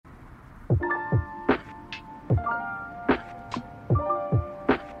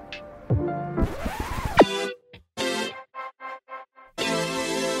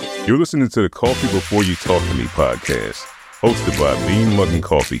You're listening to the Coffee Before You Talk to Me podcast, hosted by Bean Mug &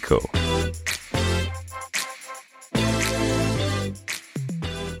 Coffee Co.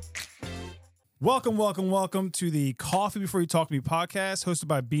 Welcome to the Coffee Before You Talk to Me podcast, hosted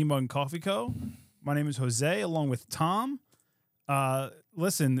by Bean Mug & Coffee Co. My name is Jose, along with Tom.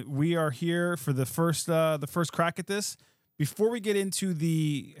 Listen, we are here for the first crack at this. Before we get into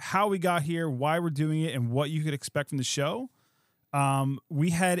the how we got here, why we're doing it, and what you could expect from the show, we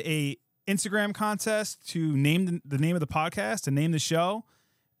had a Instagram contest to name the name of the podcast and name the show,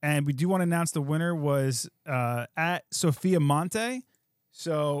 and we do want to announce the winner was at Sophia Monte.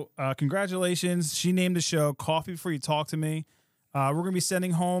 So congratulations. She named the show Coffee Before You Talk to Me. We're going to be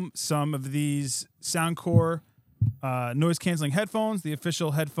sending home some of these Soundcore noise-canceling headphones, the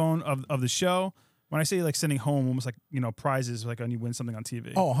official headphone of the show. When I say like sending home, almost like, prizes, like when you win something on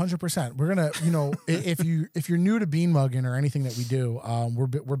TV. Oh, 100%. We're going to, if you're new to Bean Mugging or anything that we do,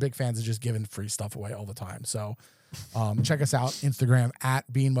 we're big fans of just giving free stuff away all the time. So check us out, Instagram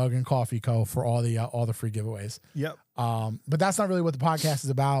at Bean Mug & Coffee Co. for all the free giveaways. Yep. But that's not really what the podcast is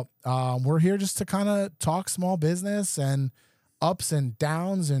about. We're here just to kind of talk small business and ups and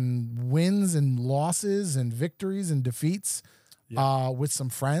downs and wins and losses and victories and defeats with some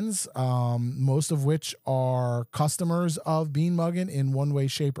friends, most of which are customers of Bean Muggin in one way,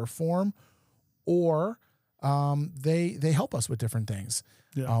 shape, or form, or they help us with different things.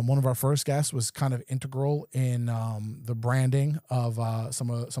 Yeah. One of our first guests was kind of integral in the branding of some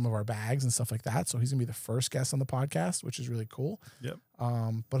of our bags and stuff like that. So he's gonna be the first guest on the podcast, which is really cool. Yep.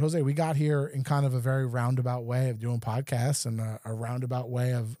 But Jose, we got here in kind of a very roundabout way of doing podcasts and a roundabout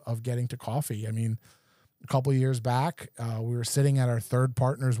way of getting to coffee. I mean, a couple of years back, we were sitting at our third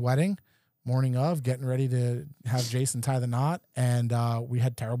partner's wedding, morning of, getting ready to have Jason tie the knot, and we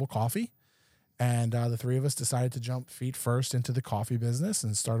had terrible coffee. And the three of us decided to jump feet first into the coffee business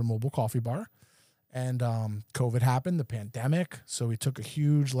and start a mobile coffee bar. And COVID happened, the pandemic. So we took a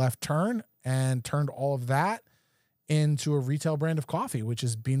huge left turn and turned all of that into a retail brand of coffee, which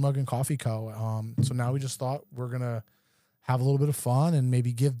is Bean Mug & Coffee Co. So now we just thought we're going to have a little bit of fun and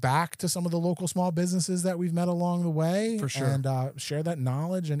maybe give back to some of the local small businesses that we've met along the way. For sure. And share that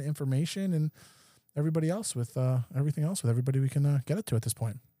knowledge and information and everything else with everybody we can get it to at this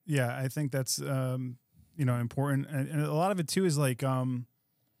point. Yeah, I think that's important, and a lot of it too is like a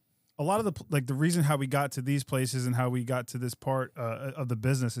lot of the reason how we got to these places and how we got to this part of the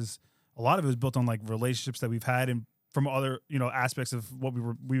business is a lot of it was built on like relationships that we've had and from other aspects of what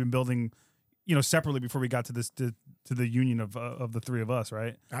we've been building separately before we got to this to the union of the three of us,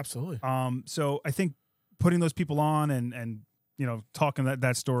 right? Absolutely. So I think putting those people on and talking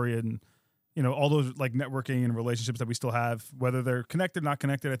that story and all those like networking and relationships that we still have, whether they're connected, not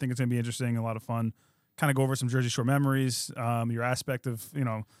connected, I think it's going to be interesting, a lot of fun. Kind of go over some Jersey Shore memories, your aspect of,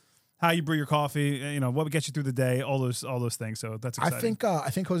 how you brew your coffee, what would get you through the day, all those things. So that's exciting. I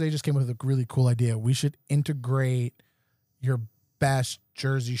think Jose just came up with a really cool idea. We should integrate your best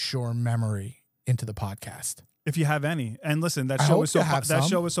Jersey Shore memory into the podcast. If you have any. And listen, that show was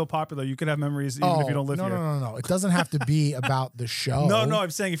so popular, you could have memories even if you don't live here. No. It doesn't have to be about the show. No, I'm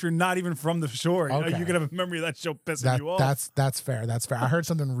saying if you're not even from the shore, okay, you could have a memory of that show pissing you off. That's fair. I heard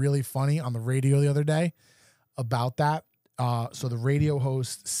something really funny on the radio the other day about that. So the radio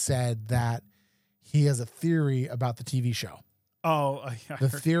host said that he has a theory about the TV show. The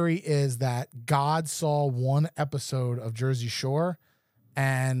theory is that God saw one episode of Jersey Shore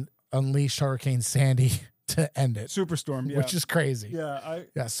and unleashed Hurricane Sandy to end it. Superstorm, yeah. Which is crazy. Yeah,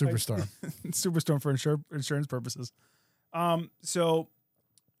 Superstorm. Superstorm for insurance purposes. So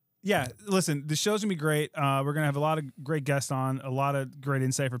yeah, listen, the show's gonna be great. We're gonna have a lot of great guests on, a lot of great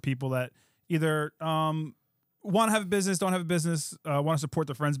insight for people that either want to have a business, don't have a business, want to support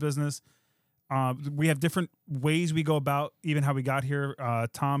their friend's business. We have different ways we go about even how we got here.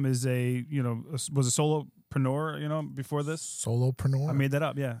 Tom is was a solopreneur, before this. Solopreneur? I made that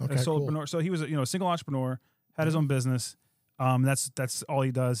up, yeah. Okay, a solopreneur. cool. So he was a single entrepreneur, had his own business. That's all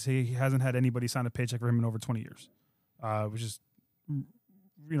he does. He hasn't had anybody sign a paycheck for him in over 20 years, which is,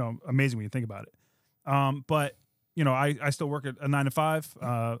 amazing when you think about it. But, I still work at a 9 to 5.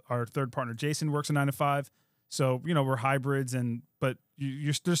 Our third partner, Jason, works a 9 to 5. So, we're hybrids but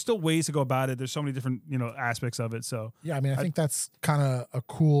there's still ways to go about it. There's so many different, aspects of it. So yeah, I mean, I think that's kind of a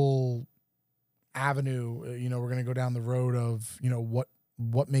cool avenue. We're going to go down the road of,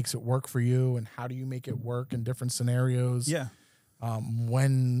 what makes it work for you and how do you make it work in different scenarios? Yeah.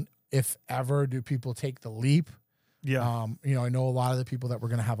 When, if ever, do people take the leap? Yeah. I know a lot of the people that we're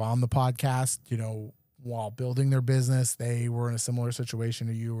going to have on the podcast, while building their business, they were in a similar situation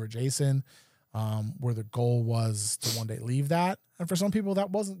to you or Jason. where the goal was to one day leave that. And for some people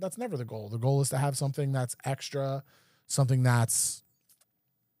that's never the goal. The goal is to have something that's extra, something that's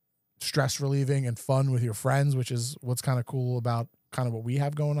stress relieving and fun with your friends, which is what's kind of cool about kind of what we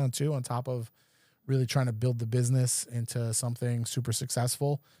have going on too, on top of really trying to build the business into something super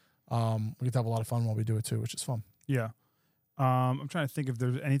successful. We get to have a lot of fun while we do it too, which is fun. Yeah. I'm trying to think if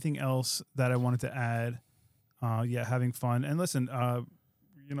there's anything else that I wanted to add. Having fun. And listen,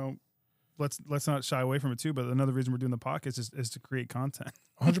 let's not shy away from it too, but another reason we're doing the podcast is to create content.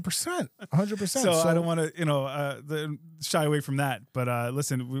 100%. So I don't want to, shy away from that. But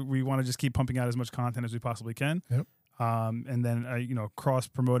listen, we want to just keep pumping out as much content as we possibly can. Yep. And then, cross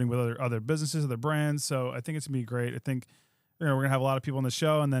promoting with other businesses, other brands. So I think it's going to be great. I think, we're going to have a lot of people on the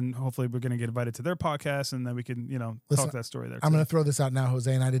show, and then hopefully we're going to get invited to their podcast, and then we can, talk that story there. I'm going to throw this out now,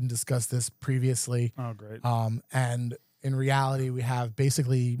 Jose, and I didn't discuss this previously. Oh, great. And in reality, we have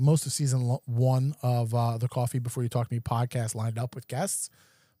basically most of season 1 of the Coffee Before You Talk to Me podcast lined up with guests.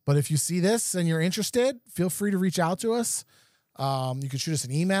 But if you see this and you're interested, feel free to reach out to us. You can shoot us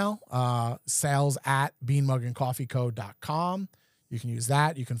an email, sales@beanmugandcoffeeco.com. You can use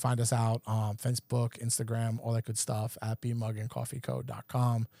that. You can find us out on Facebook, Instagram, all that good stuff at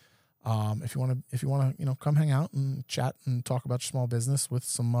beanmugandcoffeeco.com. If you want to, come hang out and chat and talk about your small business with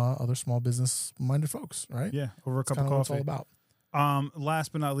some other small business minded folks, right? Yeah, over a cup of coffee. What it's all about.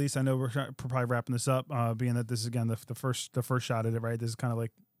 Last but not least, I know we're probably wrapping this up, being that this is again the first shot at it, right? This is kind of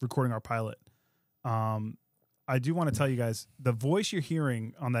like recording our pilot. I do want to tell you guys the voice you're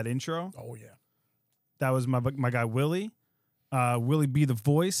hearing on that intro. Oh yeah, that was my guy Willie. Willie B, the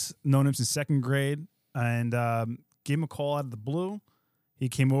voice, known him since second grade, and gave him a call out of the blue. He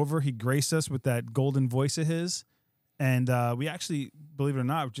came over, he graced us with that golden voice of his, and we actually, believe it or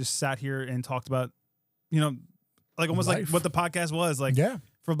not, just sat here and talked about, almost life. like what the podcast was,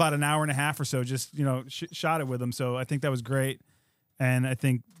 for about an hour and a half or so, just, shot it with him. So I think that was great. And I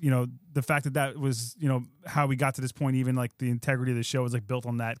think, the fact that was, how we got to this point, even like the integrity of the show was like built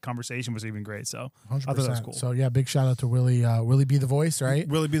on that conversation was even great. So 100%. I thought that was cool. So yeah, big shout out to Willie, Willie B the voice, right?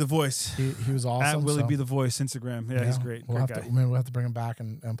 Willie B the voice. He was awesome. At Willie B the voice, Instagram. Yeah, he's great. We'll great have guy. we'll have to bring him back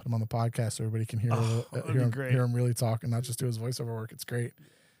and put him on the podcast so everybody can hear hear him really talk and not just do his voiceover work. It's great.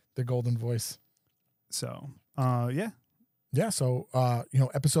 The golden voice. So yeah. Yeah. So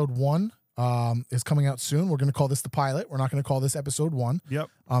episode 1 is coming out soon. We're going to call this the pilot. We're not going to call this episode 1. Yep.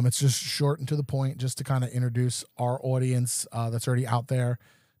 It's just short and to the point, just to kind of introduce our audience that's already out there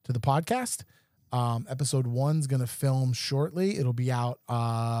to the podcast. Episode 1 is going to film shortly. It'll be out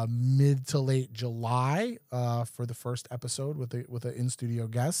mid to late July for the first episode with an in-studio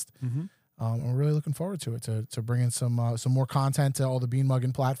guest. Mm-hmm. We're really looking forward to it, to bring in some more content to all the Bean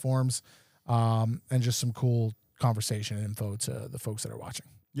Muggin platforms, and just some cool conversation and info to the folks that are watching.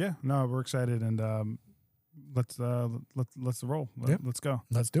 Yeah, no, we're excited, and let's roll. Let's go.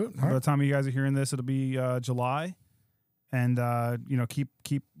 Let's do it. By the time you guys are hearing this, it'll be July, and keep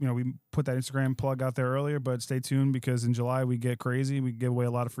we put that Instagram plug out there earlier, but stay tuned because in July we get crazy. We give away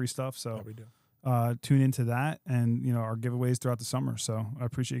a lot of free stuff, so yeah, we do. Tune into that, and our giveaways throughout the summer. So I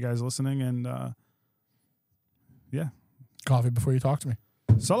appreciate you guys listening, and Coffee Before You Talk to Me.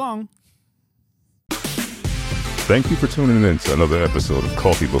 So long. Thank you for tuning in to another episode of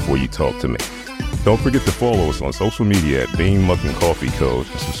Coffee Before You Talk to Me. Don't forget to follow us on social media at Bean Muggin Coffee Co.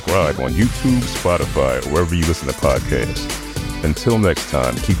 and subscribe on YouTube, Spotify, or wherever you listen to podcasts. Until next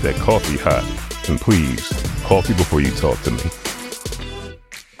time, keep that coffee hot, and please, coffee before you talk to me.